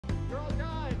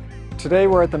Today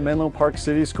we're at the Menlo Park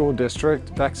City School District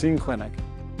Vaccine Clinic.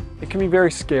 It can be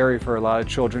very scary for a lot of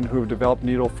children who have developed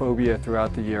needle phobia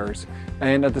throughout the years.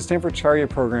 And at the Stanford Chariot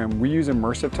Program, we use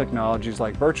immersive technologies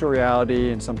like virtual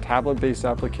reality and some tablet-based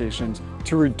applications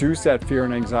to reduce that fear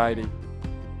and anxiety.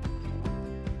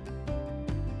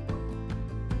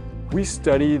 We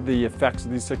study the effects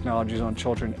of these technologies on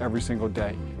children every single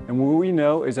day. And what we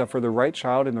know is that for the right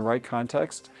child in the right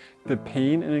context, the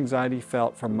pain and anxiety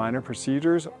felt from minor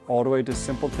procedures all the way to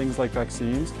simple things like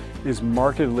vaccines is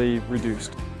markedly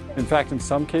reduced. In fact, in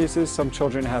some cases, some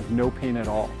children have no pain at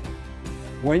all.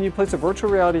 When you place a virtual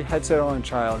reality headset on a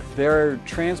child, they're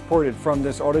transported from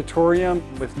this auditorium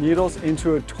with needles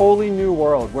into a totally new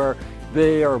world where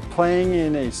they are playing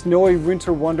in a snowy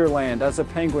winter wonderland as a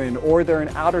penguin, or they're in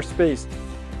outer space.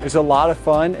 It's a lot of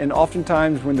fun, and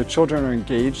oftentimes when the children are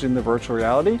engaged in the virtual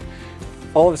reality,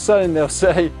 all of a sudden they'll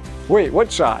say, "Wait, what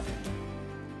shot?"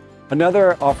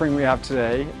 Another offering we have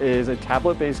today is a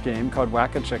tablet-based game called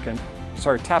Whack-A-Chicken.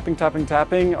 Start tapping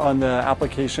on the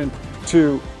application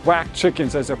to whack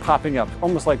chickens as they're popping up,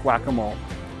 almost like whack-a-mole.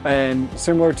 And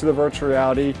similar to the virtual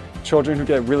reality, children who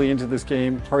get really into this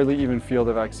game hardly even feel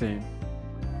the vaccine.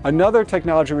 Another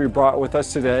technology we brought with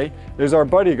us today is our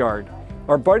Bodyguard.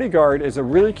 Our Bodyguard is a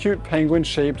really cute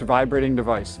penguin-shaped vibrating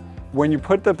device. When you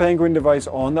put the penguin device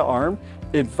on the arm,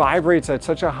 it vibrates at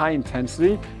such a high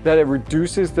intensity that it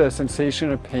reduces the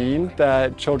sensation of pain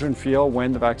that children feel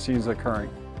when the vaccine is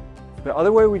occurring. The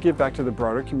other way we give back to the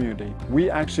broader community, we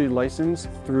actually license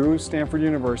through Stanford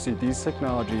University these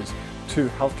technologies to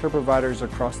healthcare providers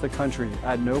across the country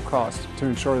at no cost to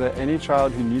ensure that any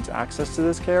child who needs access to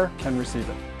this care can receive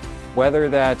it. Whether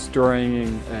that's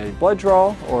during a blood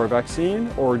draw or a vaccine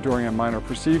or during a minor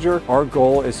procedure, our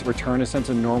goal is to return a sense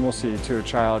of normalcy to a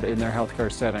child in their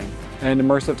healthcare setting. And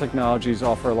immersive technologies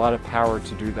offer a lot of power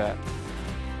to do that.